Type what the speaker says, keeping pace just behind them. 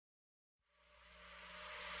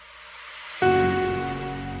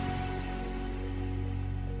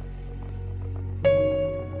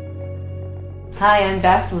Hi, I'm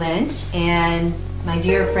Beth Lynch, and my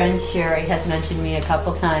dear friend Sherie has mentioned me a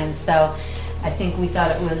couple times, so I think we thought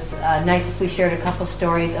it was nice if we shared a couple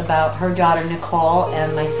stories about her daughter Nicole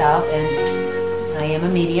and myself. And I am a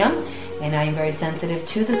medium, and I am very sensitive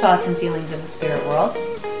to the thoughts and feelings of the spirit world.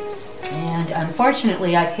 And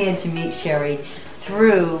unfortunately, I've had to meet Sherie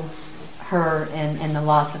through her and the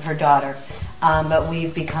loss of her daughter. But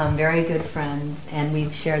we've become very good friends, and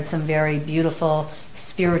we've shared some very beautiful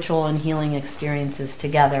spiritual and healing experiences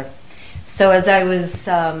together. So as I was,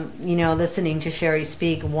 listening to Sherie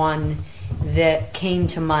speak, one that came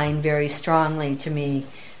to mind very strongly to me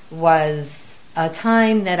was a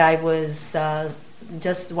time that I was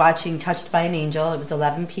just watching Touched by an Angel. It was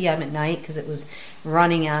 11 p.m. at night because it was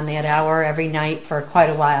running on that hour every night for quite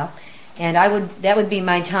a while. And that would be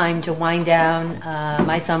my time to wind down.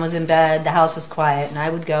 My son was in bed, the house was quiet, and I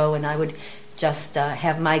would go and I would just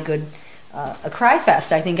have my good a cry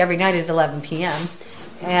fest, I think, every night at 11 p.m.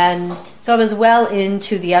 And so I was well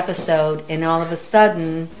into the episode, and all of a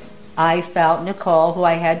sudden I felt Nicole, who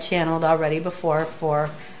I had channeled already before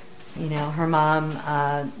for, her mom,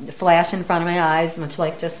 flash in front of my eyes, much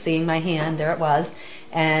like just seeing my hand. There it was.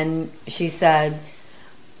 And she said,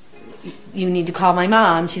 "You need to call my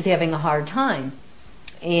mom. She's having a hard time."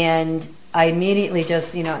 And I immediately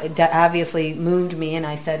just, it obviously moved me, and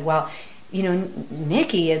I said, "Well,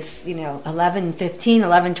 Nikki, it's, 11:15,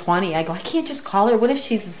 11:20. I go, "I can't just call her. What if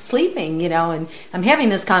she's sleeping?" And I'm having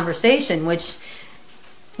this conversation, which,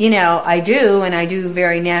 I do, and I do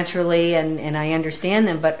very naturally, and I understand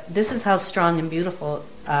them. But this is how strong and beautiful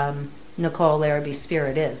Nicole Laraby's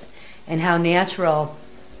spirit is, and how natural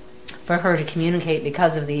for her to communicate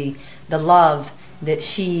because of the love that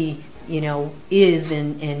she, is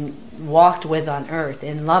and walked with on earth.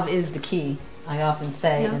 And love is the key, I often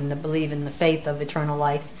say, and the believe in the faith of eternal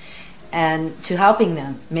life, and to helping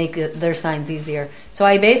them make their signs easier. So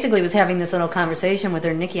I basically was having this little conversation with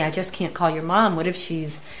her. "Nikki, I just can't call your mom. What if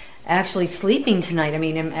she's actually sleeping tonight? I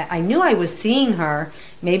mean, I knew I was seeing her.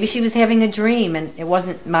 Maybe she was having a dream, and it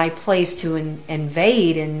wasn't my place to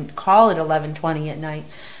invade and call at 11:20 at night."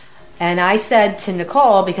 And I said to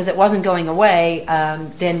Nicole, because it wasn't going away,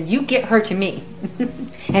 "Then you get her to me,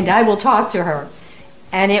 and I will talk to her."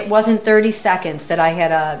 And it wasn't 30 seconds that I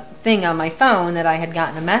had a thing on my phone that I had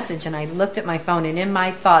gotten a message, and I looked at my phone, and in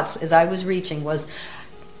my thoughts as I was reaching was,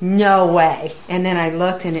 "No way." And then I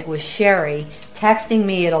looked, and it was Sherie texting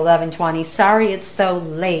me at 11:20, "Sorry it's so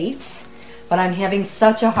late, but I'm having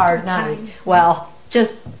such a hard night." Well,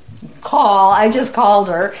 just call. I just called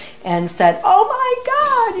her and said, "Oh my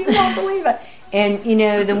God, you won't believe it."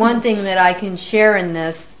 And the one thing that I can share in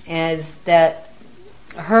this is that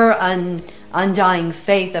her undying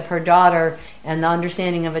faith of her daughter and the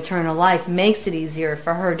understanding of eternal life makes it easier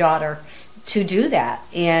for her daughter to do that.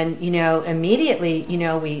 And immediately,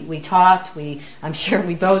 we talked. I'm sure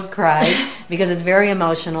we both cried because it's very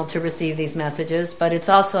emotional to receive these messages, but it's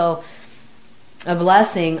also a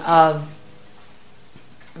blessing of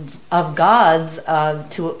God's,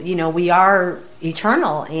 we are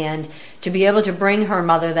eternal, and to be able to bring her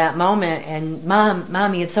mother that moment, and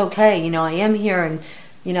mommy, it's okay, I am here, and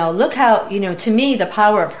look how, to me, the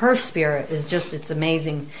power of her spirit is just, it's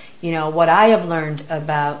amazing, what I have learned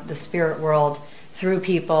about the spirit world through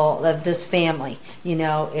people of this family,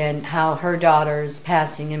 and how her daughter's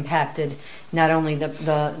passing impacted not only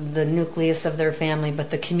the nucleus of their family, but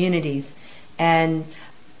the communities. And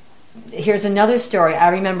here's another story. I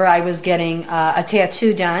remember I was getting a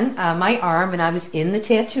tattoo done on my arm, and I was in the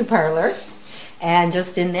tattoo parlor, and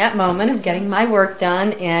just in that moment of getting my work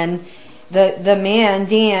done, and the man,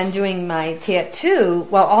 Dan, doing my tattoo,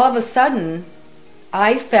 well, all of a sudden,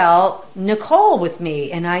 I felt Nicole with me,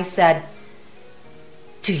 and I said,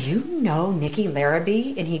 "Do you know Nikki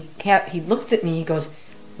Laraby?" And he looks at me, he goes,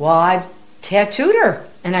 "Well, I've tattooed her."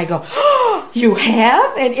 And I go, "Oh, you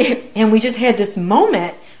have?" And we just had this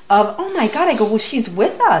moment of, "Oh my God." I go, "Well, she's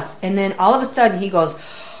with us." And then all of a sudden he goes,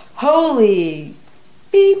 "Holy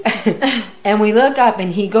beep." And we look up,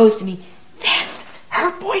 and he goes to me, "That's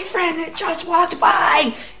her boyfriend that just walked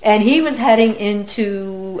by." And he was heading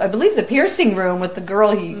into, I believe, the piercing room with the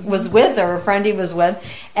girl he was with, or a friend he was with,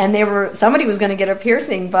 and somebody was going to get a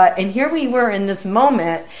piercing, and here we were in this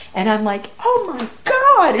moment, and I'm like, "Oh my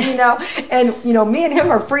God," and me and him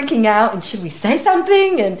are freaking out, and should we say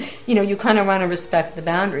something? And you kind of want to respect the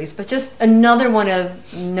boundaries. But just another one of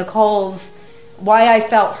Nicole's, why I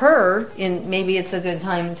felt her, and maybe it's a good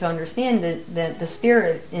time to understand that the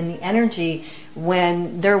spirit and the energy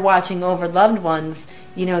when they're watching over loved ones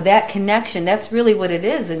that connection, that's really what it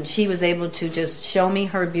is. And she was able to just show me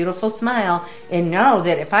her beautiful smile and know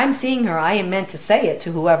that if I'm seeing her, I am meant to say it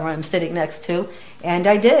to whoever I'm sitting next to. And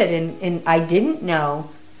I did. And I didn't know,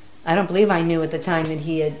 I don't believe I knew at the time that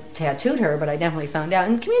he had tattooed her, but I definitely found out.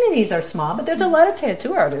 And communities are small, but there's a lot of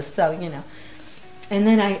tattoo artists, so, And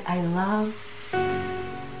then I love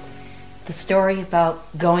the story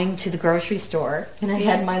about going to the grocery store, and I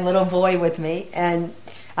had my little boy with me, and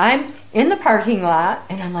I'm in the parking lot,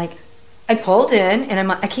 and I'm like, I pulled in, and I'm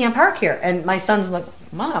like, I can't park here. And my son's like,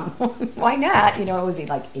 Mom, why not? Was he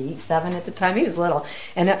like 8, 7 at the time? He was little.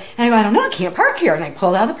 And I go, I don't know, I can't park here. And I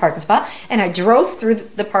pulled out of the parking spot, and I drove through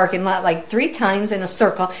the parking lot like 3 times in a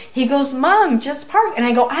circle. He goes, Mom, just park. And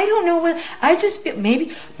I go, I don't know what, I just feel,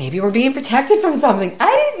 maybe we're being protected from something.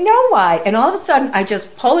 I didn't know why. And all of a sudden, I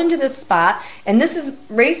just pull into this spot, and this is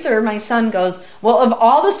Racer, my son, goes, well, of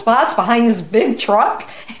all the spots behind this big truck,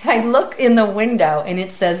 and I look in the window, and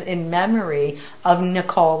it says, in memory of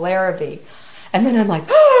Nicole Laraby. And then I'm like,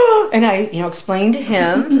 oh, and I, explained to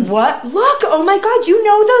him what, look, oh my God,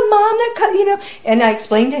 the mom that cut, and I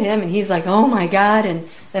explained to him, and he's like, oh my God. And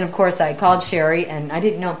then, of course, I called Sherie, and I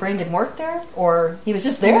didn't know if Brandon worked there, or he was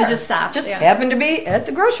just there. He just stopped. Happened to be at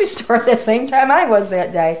the grocery store at the same time I was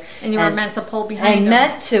that day. And you were meant to pull behind him.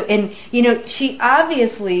 Meant to. And, she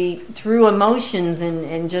obviously, through emotions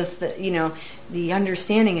and just, the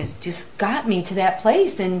understanding has just got me to that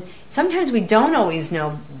place. And sometimes we don't always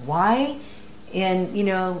know why. And,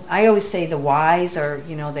 I always say the whys are,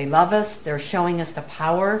 they love us. They're showing us the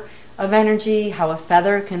power of energy, how a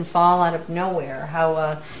feather can fall out of nowhere, how,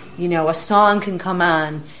 a song can come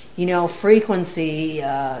on, frequency,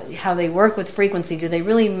 how they work with frequency. Do they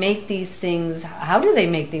really make these things, how do they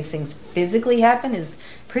make these things physically happen is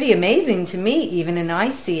pretty amazing to me even. And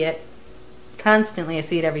I see it constantly. I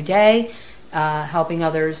see it every day, helping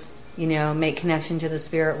others, make connection to the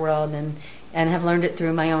spirit world, and have learned it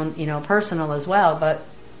through my own, personal as well. But,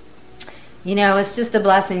 it's just a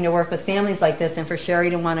blessing to work with families like this, and for Sherie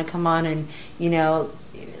to want to come on and,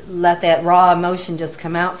 let that raw emotion just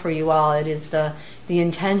come out for you all. It is the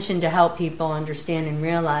intention to help people understand and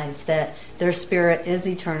realize that their spirit is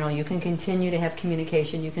eternal. You can continue to have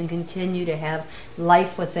communication. You can continue to have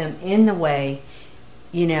life with them in the way,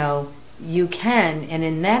 you can. And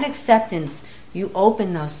in that acceptance, you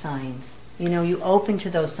open those signs. You open to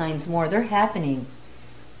those signs more. They're happening,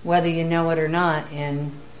 whether you know it or not.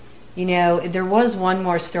 And, there was one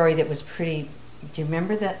more story that was pretty... Do you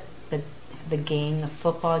remember that the game, the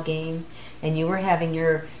football game? And you were having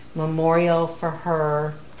your memorial for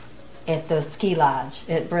her at the ski lodge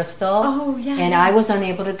at Bristol. Oh, yeah. And I was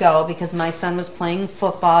unable to go because my son was playing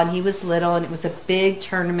football, and he was little, and it was a big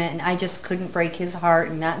tournament, and I just couldn't break his heart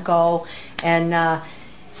and not go. And...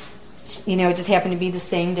 it just happened to be the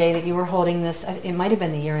same day that you were holding this. It might have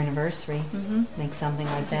been the year anniversary, like something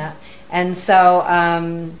like that. And so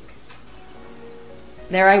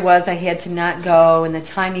there I was. I had to not go, and the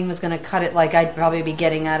timing was going to cut it. Like I'd probably be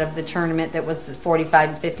getting out of the tournament that was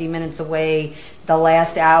 45, 50 minutes away, the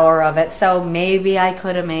last hour of it. So maybe I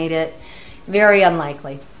could have made it. Very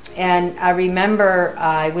unlikely. And I remember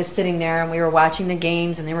I was sitting there, and we were watching the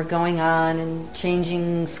games, and they were going on and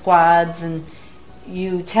changing squads, and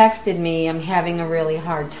you texted me, I'm having a really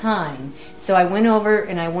hard time. So I went over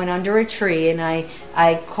and I went under a tree, and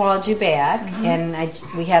I called you back, and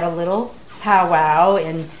we had a little powwow,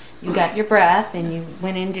 and you got your breath, and you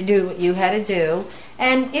went in to do what you had to do.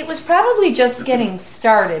 And it was probably just getting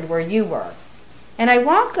started where you were. And I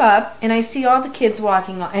walk up, and I see all the kids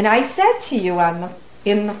walking on, and I said to you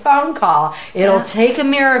in the phone call, it'll take a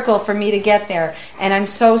miracle for me to get there, and I'm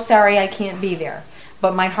so sorry I can't be there.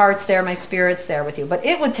 But my heart's there, my spirit's there with you. But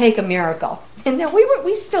it would take a miracle. And now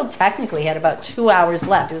we still technically had about 2 hours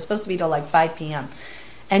left. It was supposed to be till like 5 p.m.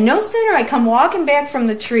 And no sooner I come walking back from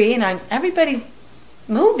the tree, and everybody's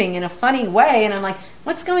moving in a funny way, and I'm like,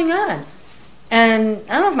 what's going on? And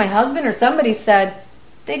I don't know if my husband or somebody said,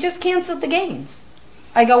 they just canceled the games.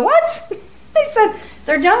 I go, what? They said,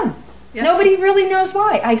 they're done. Yep. Nobody really knows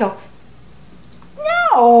why. I go,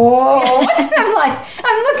 no.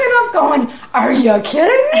 I'm looking up going, are you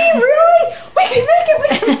kidding me? Really? We can make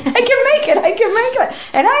it. I can make it.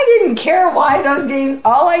 And I didn't care why those games.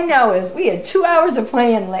 All I know is we had 2 hours of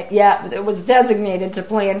playing. It was designated to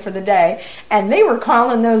plan for the day. And they were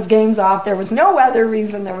calling those games off. There was no other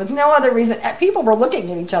reason. People were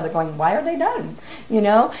looking at each other going, why are they done?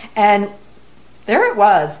 And there it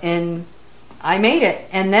was. And I made it.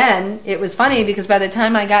 And then it was funny because by the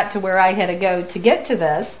time I got to where I had to go to get to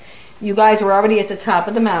this, you guys were already at the top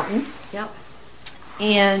of the mountain. Yep.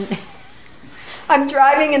 And I'm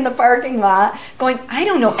driving in the parking lot going, I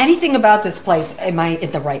don't know anything about this place. Am I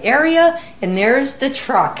in the right area? And there's the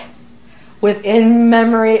truck within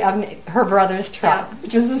memory of her brother's truck,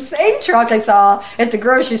 which was the same truck I saw at the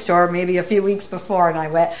grocery store maybe a few weeks before. And I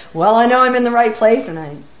went, well, I know I'm in the right place. And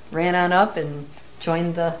I ran on up and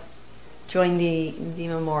joined the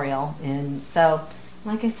memorial. And so,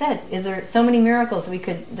 like I said, is there so many miracles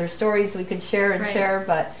there's stories we could share and share,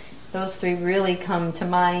 but those three really come to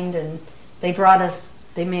mind, and they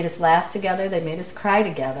made us laugh together, they made us cry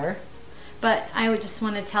together. But I would just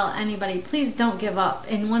want to tell anybody, please don't give up.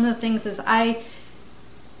 And one of the things is I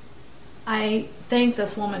thank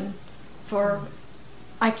this woman for,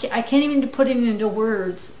 I can't even put it into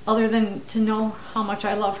words other than to know how much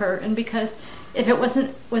I love her. And because if it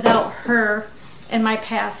wasn't without her and my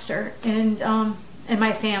pastor and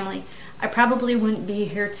my family, I probably wouldn't be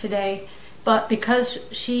here today. But because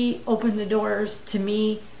she opened the doors to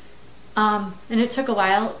me, and it took a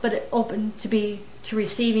while, but it opened to be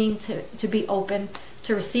open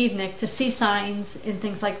to receive Nick, to see signs and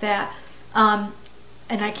things like that. And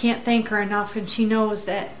I can't thank her enough, and she knows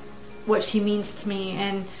that what she means to me.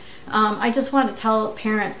 And I just want to tell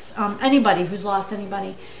parents, anybody who's lost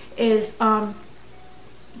anybody, is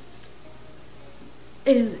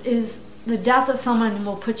the death of someone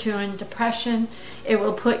will put you in depression. It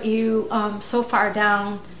will put you so far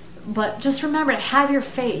down. But just remember to have your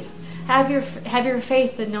faith. Have your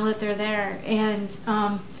faith and know that they're there, and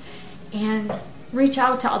reach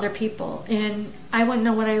out to other people. And I wouldn't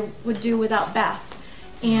know what I would do without Beth.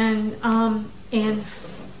 And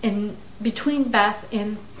between Beth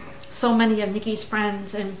and so many of Nikki's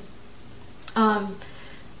friends, and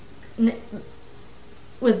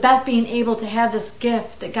with Beth being able to have this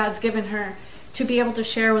gift that God's given her to be able to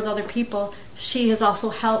share with other people, she has also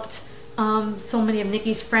helped so many of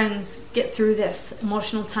Nikki's friends get through this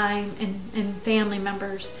emotional time, and family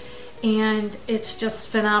members, and it's just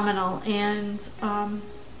phenomenal. And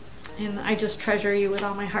I just treasure you with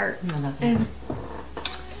all my heart.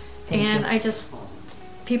 And I just,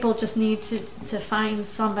 people just need to find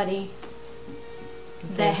somebody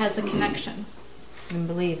that has a connection. And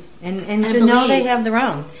believe. And to know they have their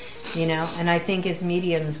own, And I think as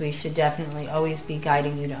mediums, we should definitely always be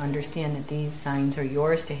guiding you to understand that these signs are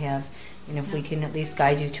yours to have. And if we can at least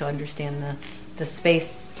guide you to understand the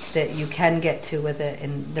space that you can get to with it,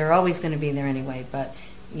 and they're always going to be there anyway, but,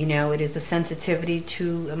 it is a sensitivity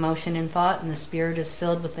to emotion and thought, and the spirit is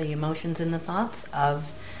filled with the emotions and the thoughts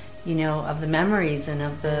of the memories and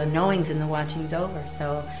of the knowings and the watchings over.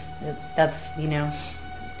 So that's,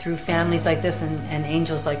 through families like this and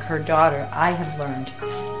angels like her daughter, I have learned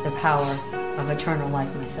the power of eternal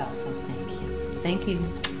life myself. So thank you. Thank you,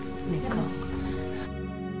 Nicole.